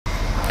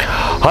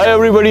Hi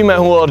everybody, मैं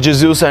हूँ और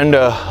जिज्यूस एंड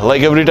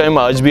लाइक एवरी टाइम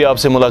आज भी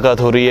आपसे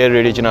मुलाकात हो रही है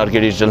रेडियो चिनार के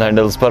डिजिटल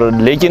हैंडल्स पर।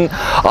 लेकिन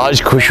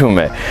आज खुश हूँ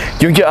मैं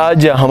क्योंकि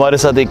आज हमारे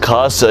साथ एक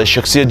ख़ास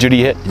शख्सियत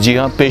जुड़ी है। जी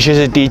हाँ, पेशे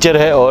से टीचर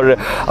है और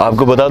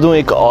आपको बता दूँ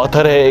एक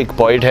ऑथर है, एक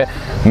पोइट है।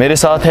 मेरे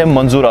साथ है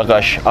मंजूर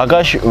आकाश।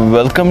 आकाश,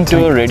 welcome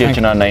to radio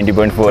Chinar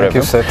 90.4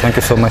 FM। Thank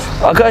you so much.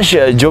 आकाश,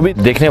 जो भी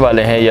देखने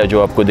वाले हैं या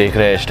जो आपको देख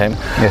रहे हैं इस टाइम,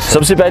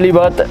 सबसे पहली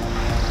बात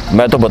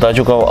मैं तो बता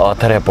चुका हूँ,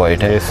 ऑथर है,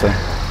 पोइट है।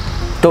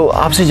 तो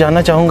आपसे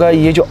जानना चाहूँगा,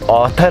 ये जो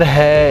ऑथर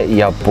है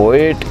या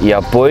पोइट या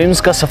पोएम्स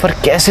का सफ़र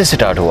कैसे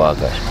स्टार्ट हुआ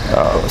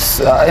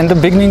आकाश? In the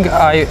beginning,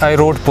 I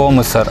wrote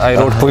poems, sir. I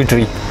wrote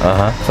poetry.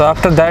 So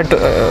after that,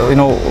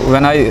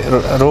 when I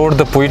wrote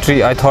the poetry,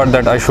 I thought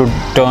that I should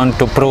turn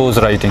to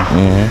prose writing.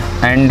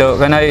 And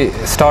when I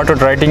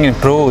started writing in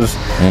prose,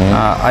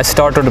 I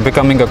started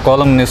becoming a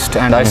columnist,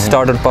 and I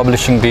started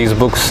publishing these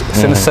books.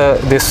 Since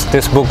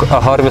this book,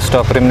 A Harvest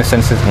of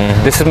Reminiscences,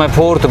 this is my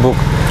fourth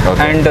book.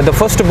 And the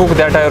first book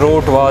that I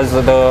wrote was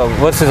the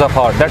Verses of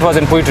Heart. That was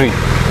in poetry.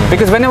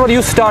 Because whenever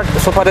you start,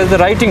 so far as the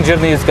writing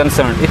journey is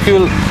concerned, if you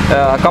will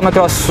come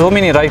across so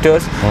many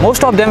writers,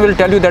 most of them will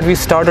tell you that we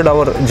started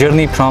our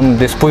journey from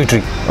this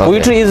poetry.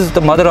 Poetry is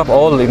the mother of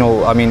all,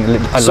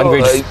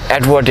 languages.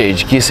 At what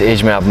age? किस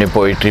age में आपने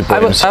poetry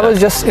poems? I was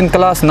just in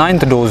class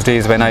 9th those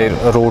days when I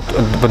wrote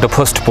the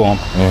first poem.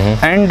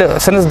 And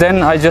since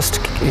then I just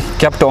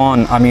kept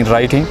on,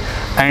 writing.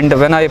 And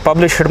when I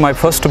published my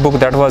first book,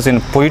 that was in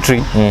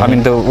poetry,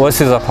 the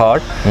Verses of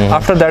Heart.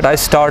 After that I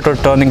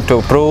started turning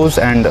to prose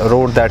and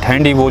wrote that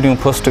handy volume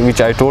first,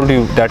 which I told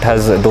you, that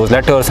has those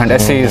letters and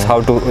essays, how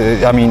to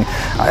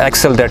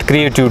excel that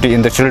creativity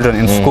in the children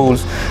in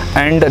schools.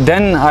 And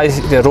then I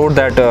wrote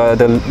that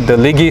the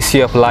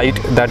legacy of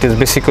light, that is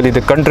basically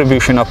the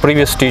contribution of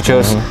previous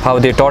teachers, how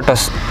they taught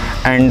us.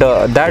 And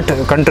that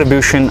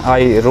contribution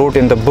I wrote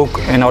in the book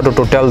in order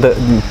to tell the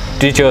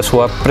teachers who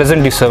are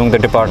presently serving the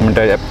Department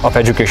of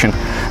Education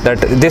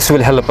that this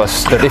will help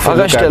us. That if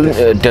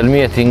Akash, tell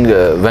me a thing,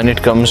 when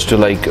it comes to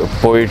like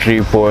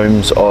poetry,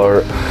 poems,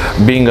 or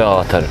being an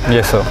author.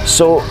 Yes, sir.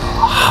 So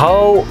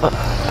how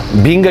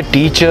being a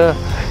teacher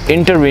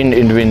intervened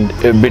in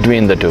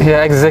between the two?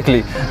 Yeah,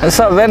 exactly.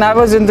 So when I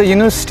was in the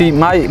university,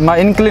 my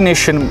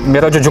inclination,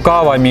 mera jo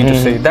jhukav, I mean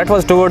to say, that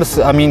was towards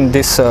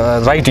this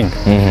writing.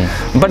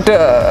 But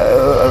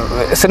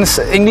since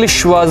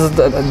English was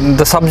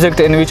the subject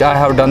in which I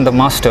have done the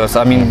masters,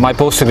 my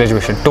post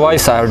graduation,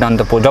 twice I have done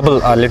the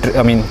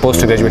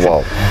post graduation.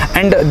 Wow.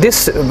 And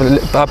this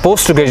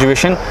post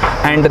graduation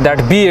and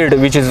that B.Ed,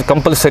 which is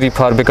compulsory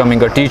for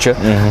becoming a teacher,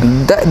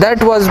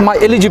 that was my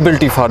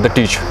eligibility for the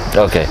teacher.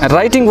 Okay. And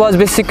writing was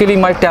basically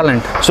my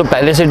talent. So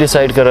पहले से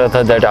decide कर रहा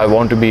था that I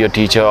want to be a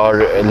teacher,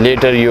 or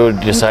later you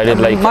decided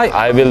like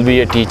I will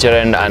be a teacher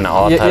and an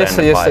author?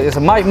 Yes.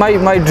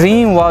 My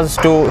dream was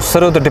to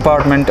serve the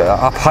Department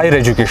of Higher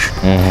Education,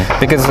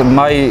 because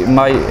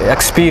my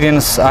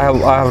experience, I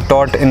have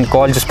taught in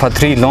colleges for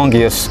 3 long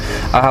years.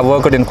 I have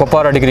worked in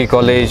Sopore Degree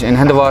College, in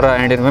Hindwara,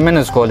 and in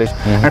Women's College.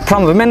 And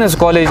from Women's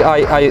College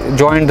I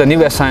joined the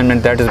new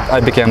assignment, that is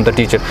I became the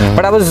teacher.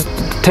 But I was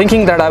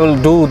thinking that I will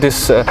do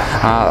this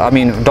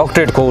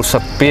doctorate course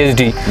of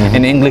PhD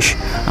in English,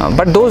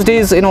 but those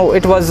days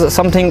it was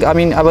something,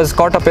 I was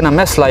caught up in a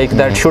mess like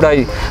that. Should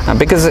I,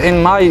 because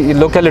in my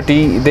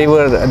locality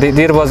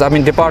there was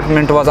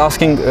department was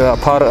asking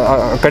for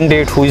a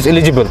candidate who is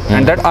eligible,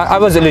 and that I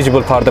was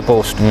eligible for the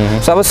post.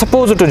 So I was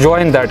supposed to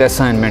join that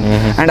assignment,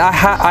 and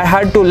I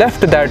had to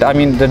left that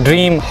the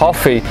dream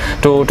halfway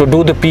to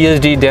do the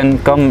PhD, then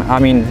come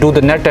do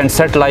the net and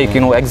set like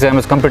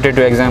exams,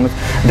 competitive exams,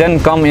 then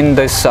come in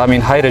this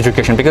higher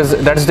education, because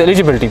that is the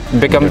eligibility,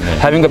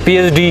 having a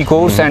PhD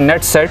course and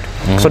net set,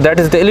 so that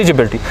is the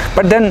eligibility.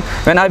 But then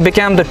when I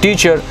became the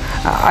teacher,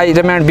 I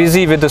remained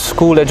busy with the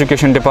school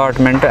education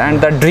department and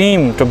that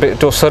dream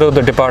to serve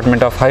the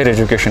Department of Higher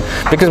Education,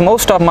 because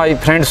most of my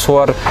friends who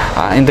are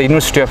in the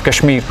University of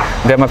Kashmir,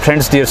 they are my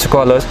friends, dear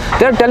scholars,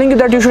 they are telling you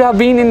that you should have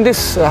been in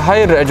this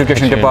higher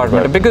education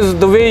department, because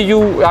the way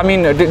you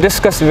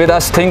discuss with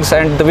us things,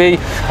 and the way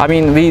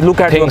we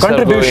look at your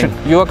contribution,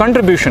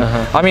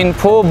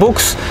 4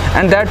 books,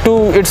 and that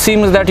too it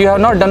seems that you have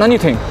not done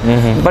anything.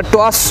 But to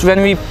us,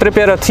 when we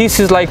prepare a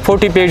thesis like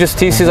 40 pages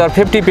thesis or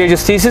 50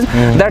 pages thesis,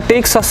 that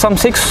takes us some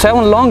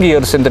 6-7 long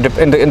years in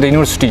the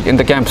university, in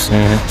the camps.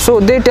 So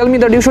they tell me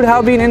that you should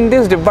have been in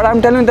this, but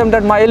I'm telling them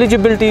that my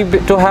eligibility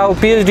to have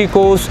PhD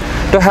course,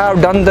 to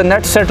have done the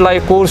net set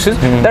like courses,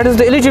 that is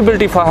the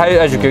eligibility for higher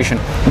education.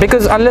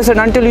 Because unless and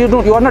until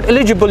you are not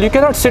eligible, you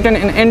cannot sit in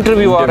an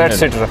interview or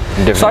etc.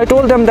 So I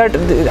told them that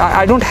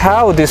I don't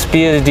have this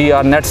PhD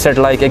or net set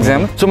like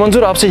exam. So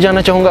मंजूर, आपसे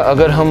जानना चाहूँगा,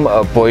 अगर हम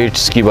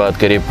poets की बात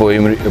करें,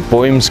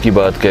 poems की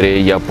बात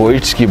करें या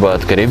पोइट्स की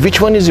बात करें,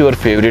 which one is your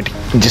favourite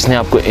जिसने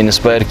आपको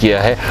इंस्पायर किया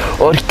है,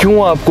 और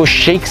क्यों आपको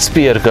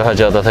शेक्सपियर कहा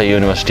जाता था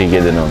यूनिवर्सिटी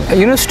के दिनों में?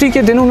 यूनिवर्सिटी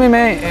के दिनों में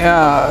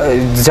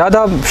मैं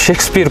ज़्यादा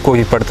शेक्सपियर को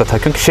ही पढ़ता था,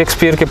 क्योंकि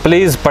शेक्सपियर के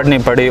प्लेज पढ़ने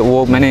पड़े।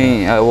 वो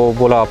मैंने वो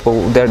बोला आपको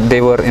दैट दे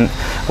वर इन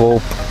वो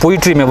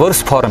पोइट्री में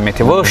वर्स फॉर्म में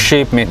थे, वर्स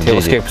शेप में थे।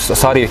 उसके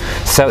सारे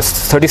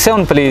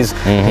 37 pledge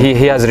he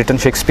has written,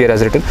 Shakespeare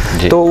has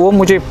written. तो वो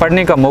मुझे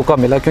पढ़ने का मौका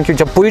मिला, क्योंकि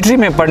जब पोइट्री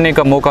में पढ़ने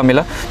का मौका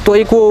मिला तो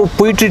एक वो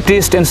पोइट्री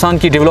टेस्ट इंसान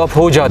की डेवलप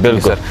हो जाती है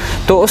सर।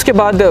 तो उसके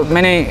बाद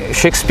मैंने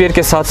शेक्सपियर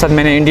के साथ साथ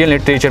मैंने इंडियन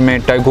लिटरेचर में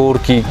टैगोर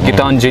की,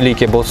 गीतांजलि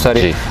के बहुत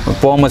सारे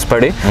पोएम्स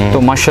पढ़े। तो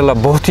माशाल्लाह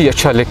बहुत ही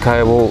अच्छा लिखा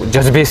है, वो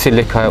जज्बे से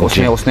लिखा है,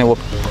 उसने वो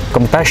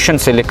कंपैशन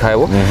से लिखा है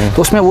वो।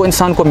 तो उसमें वो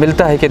इंसान को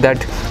मिलता है कि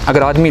दैट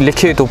अगर आदमी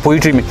लिखे तो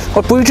पोइट्री में,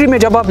 और पोइट्री में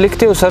जब आप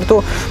लिखते हो सर, तो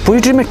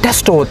पोइट्री में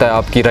टेस्ट होता है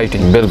आपकी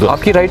राइटिंग।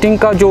 आपकी राइटिंग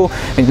का जो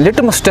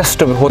लिटमस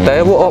टेस्ट होता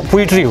है वो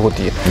पोइट्री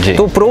होती है।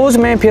 तो प्रोज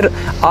में फिर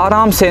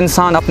आराम से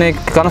इंसान अपने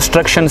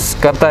कंस्ट्रक्शंस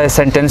करता है,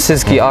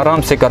 सेंटेंसेस की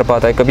आराम से कर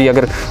पाता है। कभी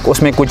अगर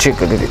उसमें कुछ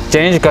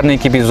चेंज करने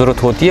की भी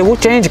ज़रूरत होती है वो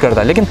चेंज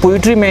करता है। लेकिन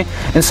पोइट्री में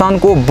इंसान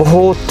को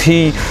बहुत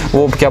ही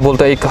वो क्या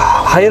बोलता है, एक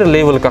हायर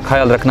लेवल का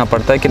ख्याल रखना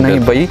पड़ता है कि नहीं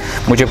भाई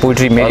मुझे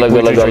पोइट्री में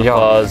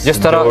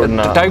जिस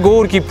तरह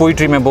टैगोर की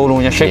पोइट्री में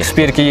बोलूँ, या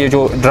शेक्सपियर की ये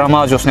जो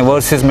ड्रामाज उसने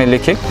वर्सेस में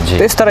लिखे,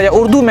 तो इस तरह, या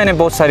उर्दू मैंने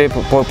बहुत सारे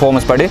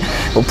पोएम्स पढ़े,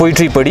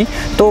 पोइट्री पढ़ी।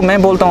 तो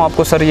मैं बोलता हूँ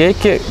आपको सर ये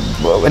कि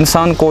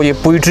इंसान को ये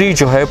पोइट्री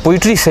जो है,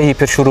 पोइट्री से ही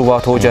फिर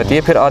शुरुआत हो जाती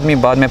है। फिर आदमी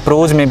बाद में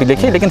प्रोज में भी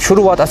लिखे, लेकिन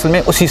शुरुआत असल में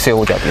उसी से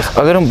हो जाती है।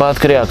 अगर हम बात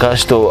करें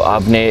आकाश, तो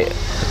आपने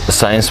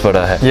साइंस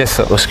पढ़ा है, यस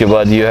सर। उसके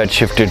बाद you had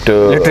shifted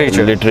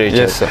to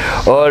literature,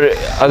 और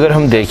अगर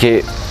हम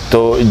देखें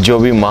तो जो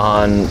भी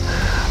महान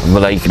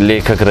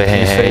लेखक रहे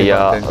हैं, या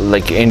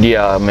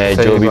इंडिया में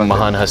जो भी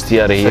महान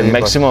हस्तियां रही है,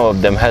 maximum of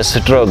them has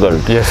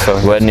struggled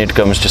when it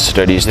comes to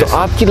studies. तो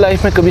आपकी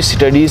लाइफ में कभी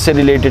स्टडीज से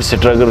रिलेटेड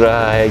स्ट्रगल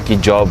रहा है कि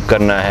जॉब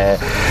करना है,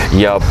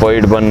 या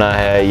पोइट बनना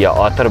है, या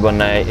ऑथर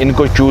बनना है,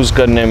 इनको चूज़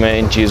करने में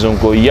इन चीज़ों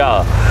को, या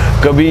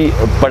कभी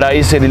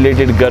पढ़ाई से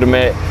रिलेटेड घर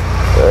में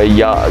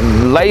या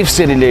लाइफ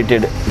से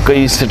रिलेटेड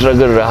कोई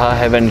स्ट्रगल रहा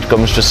है when it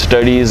comes to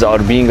studies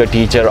और बीइंग अ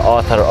टीचर,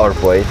 ऑथर और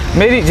पोएट?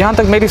 मेरी जहाँ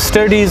तक मेरी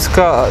स्टडीज़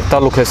का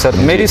ताल्लुक है सर,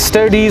 मेरी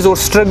स्टडीज़ और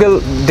struggle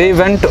they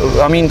went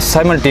I mean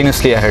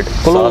simultaneously ahead,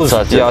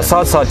 close, या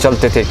साथ साथ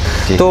चलते थे।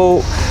 तो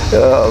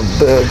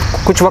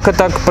कुछ वक्त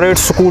तक प्राइवेट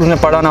स्कूल में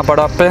पढ़ाना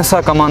पड़ा,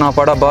 पैसा कमाना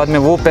पड़ा, बाद में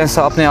वो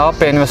पैसा अपने आप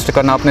पे इन्वेस्ट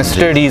करना, अपने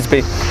स्टडीज़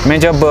पे। मैं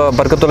जब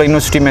बरकतुल्लाह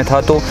यूनिवर्सिटी में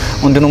था तो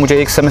उन दिनों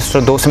मुझे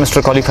 2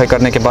 सेमेस्टर क्वालिफाई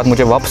करने के बाद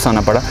मुझे वापस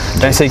आना पड़ा।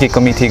 पैसे की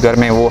कमी थी, घर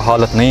में वो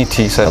हालत नहीं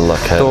थी सर।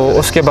 तो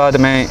उसके बाद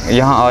मैं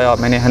यहाँ आया,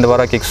 मैंने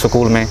हंदवारा के एक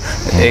स्कूल में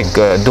एक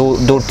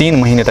 2-3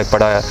 महीने तक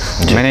पढ़ाया।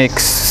 मैंने एक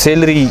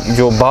सैलरी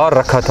जो बार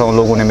रखा था उन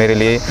लोगों ने मेरे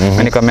लिए,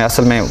 मैंने कहा मैं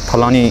असल में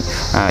फलानी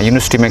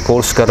यूनिवर्सिटी में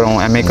कोर्स कर रहा हूँ,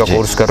 MA का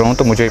कोर्स कर रहा हूँ,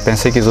 तो मुझे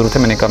पैसे की ज़रूरत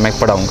है। मैंने कहा मैं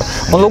पढ़ाऊँगा।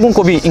 उन लोगों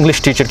को भी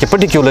इंग्लिश टीचर की,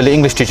 पर्टिकुलरली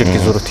इंग्लिश टीचर की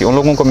ज़रूरत थी। उन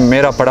लोगों को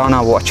मेरा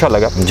पढ़ाना वो अच्छा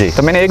लगा,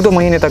 तो मैंने 1-2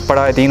 महीने तक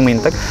पढ़ाया, 3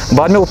 महीने तक।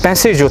 बाद में वो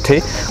पैसे जो थे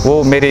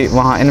वो मेरे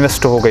वहाँ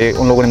इन्वेस्ट हो गए,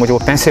 उन लोगों ने मुझे वो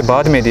पैसे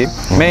बाद में दिए।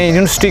 मैं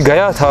यूनिवर्सिटी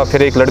गया था,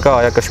 फिर एक लड़का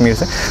आया कश्मीर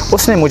से,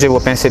 उसने मुझे वो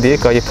पैसे दिए,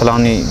 कहा ये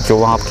फलानी जो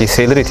वहाँ की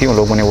सैलरी थी उन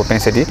लोगों ने वो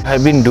पैसे दिए।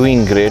 हैव बीन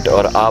डूइंग ग्रेट,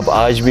 और आप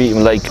आज भी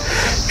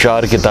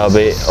 4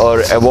 किताबें,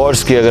 और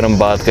अवार्ड्स की अगर हम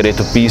बात करें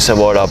तो पीस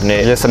अवार्ड आपने,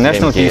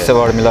 नेशनल पीस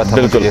अवार्ड मिला था।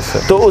 बिल्कुल।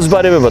 तो उस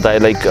बारे में बताएं,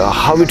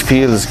 हाउ इट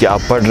फील्स कि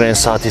आप पढ़ रहे हैं,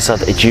 साथ ही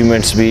साथ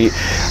अचीवमेंट्स भी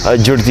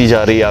जुड़ती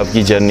जा रही है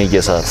आपकी जर्नी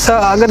के साथ। सर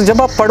अगर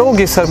जब आप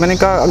पढ़ोगे सर, मैंने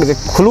कहा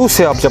खुलूस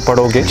से आप जब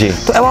पढ़ोगे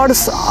तो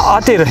अवार्ड्स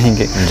आते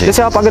रहेंगे।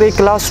 जैसे आप अगर एक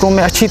क्लासरूम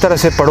में अच्छी तरह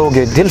से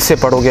पढ़ोगे, दिल से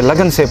पढ़ोगे,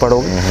 लगन से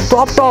पढ़ोगे, तो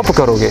आप टॉप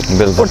करोगे।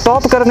 और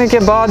टॉप करने के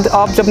बाद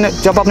आप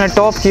जब आपने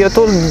टॉप किया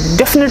तो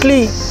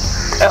डेफिनेटली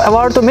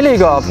अवार्ड तो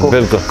मिलेगा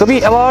आपको। कभी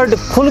अवार्ड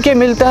खुल के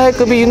मिलता है,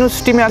 कभी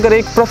यूनिवर्सिटी में अगर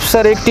एक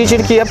प्रोफेसर, एक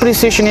टीचर की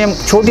अप्रिसिएशन या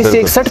छोटी सी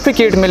एक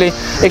सर्टिफिकेट मिले,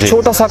 एक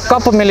छोटा सा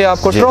कप मिले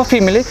आपको, ट्रॉफी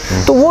मिले,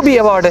 तो वो भी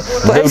अवार्ड है।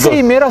 तो ऐसे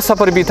ही मेरा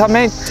सफ़र भी था,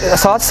 मैं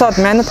साथ साथ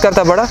मेहनत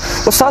करता बढ़ा,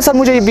 और साथ साथ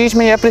मुझे बीच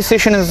में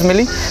अप्रिसिएशन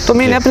मिली, तो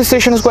मैं इन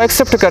अप्रिसिएशन को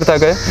एक्सेप्ट करता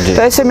गया।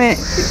 तो ऐसे में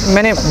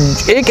मैंने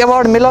एक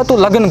अवार्ड मिला तो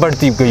लगन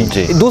बढ़ती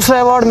गई, दूसरा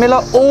अवार्ड मिला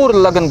और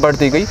लगन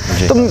बढ़ती गई।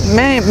 तो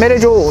मेरे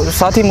जो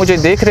साथी मुझे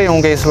देख रहे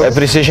होंगे इस वक्त,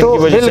 अप्रिसिएशन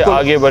की वजह से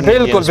आगे बढ़ने,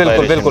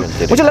 बिल्कुल।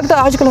 मुझे लगता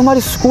है आजकल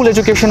हमारे स्कूल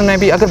एजुकेशन में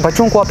भी अगर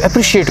बच्चों को आप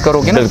अप्रिशिएट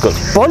करोगे ना,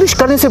 पॉलिश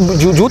करने से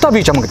जूता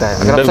भी चमकता है।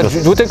 अगर आप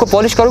जूते को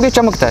पॉलिश करोगे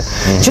चमकता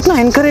है। जितना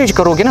इनकरेज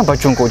करोगे ना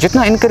बच्चों को,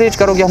 जितना इनकरेज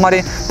करोगे,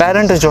 हमारे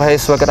पेरेंट्स जो है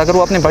इस वक्त अगर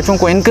वो अपने बच्चों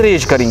को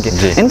इनकरेज करेंगे,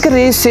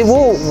 इनकरेज से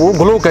वो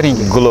ग्लो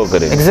करेंगे।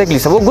 एग्जैक्टली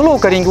सर, वो ग्लो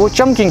करेंगे, वो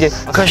चमकेंगे।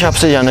 आकाश,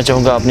 आपसे जानना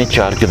चाहूँगा, आपने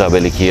 4 किताबें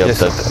लिखी है अब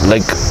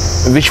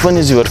तक, which one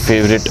is your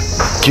favourite,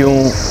 क्यों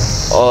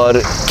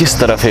और किस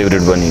तरह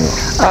फेवरेट बनी हो?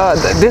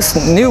 दिस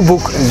न्यू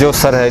बुक जो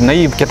सर है,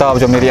 नई किताब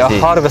जो मेरी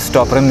हार्वेस्ट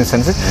ऑफ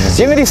रेमिनिसेंसेस,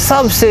 ये मेरी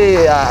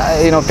सबसे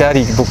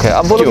प्यारी बुक है।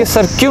 अब बोलोगे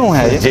सर क्यों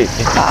है ये?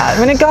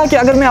 मैंने कहा कि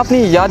अगर मैं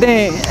अपनी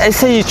यादें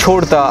ऐसे ही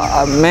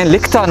छोड़ता, मैं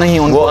लिखता नहीं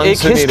उनको, एक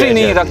हिस्ट्री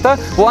नहीं रखता,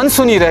 वो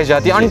अनसुनी रह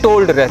जाती,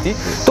 अनटोल्ड रहती।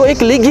 तो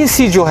एक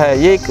लेगेसी जो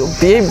है, ये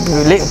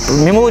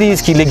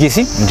मेमोरीज की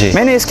लेगेसी,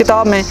 मैंने इस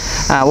किताब में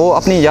वो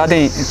अपनी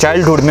यादें,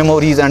 childhood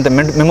memories and the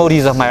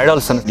memories of my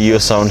adult. You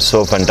sound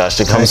so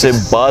fantastic. हमसे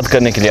बात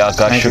करने के लिए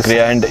आकाश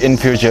शुक्रिया, and in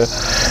future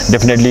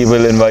definitely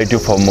will invite you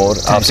for more.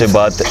 आपसे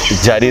बात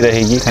जारी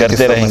रहेगी,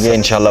 करते रहेंगे,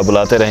 इंशाल्लाह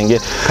बुलाते रहेंगे।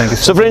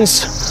 सो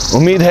फ्रेंड्स,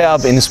 उम्मीद है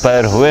आप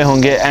इंस्पायर हुए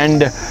होंगे।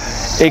 एंड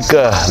एक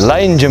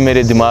लाइन जो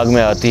मेरे दिमाग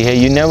में आती है,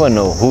 you never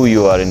know who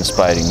you are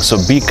inspiring, so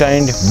be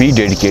kind, be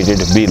dedicated,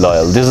 be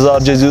loyal. This is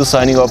our Jeju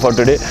signing off for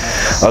today.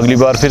 अगली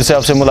बार फिर से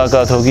आपसे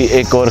मुलाकात होगी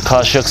एक और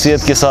ख़ास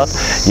शख्सियत के साथ,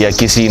 या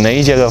किसी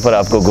नई जगह पर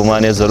आपको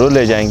घुमाने ज़रूर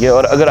ले जाएंगे।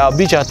 और अगर आप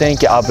भी चाहते हैं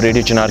कि आप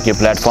रेडियो चिनार के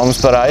प्लेटफॉर्म्स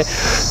पर आए,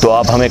 तो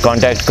आप हमें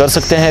कॉन्टैक्ट कर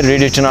सकते हैं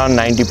रेडियो चिनार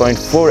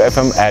 90.4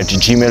 FM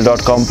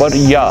 @gmail.com पर,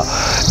 या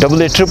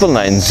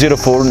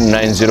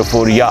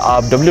 8899904904, या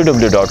आप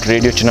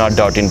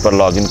www.radiochinar.in पर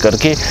लॉगिन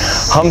करके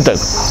हम तक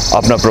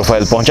अपना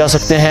प्रोफाइल पहुंचा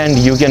सकते हैं। And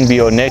you can be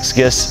your next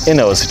guest in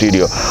our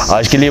studio.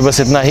 आज के लिए बस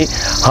इतना ही।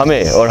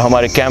 हमें और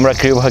हमारे कैमरा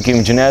क्रू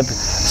हकीम जुनैद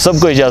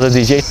सबको इजाज़त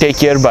दीजिए। Take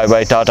care, bye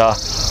bye, Tata,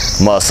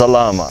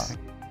 मासलामा।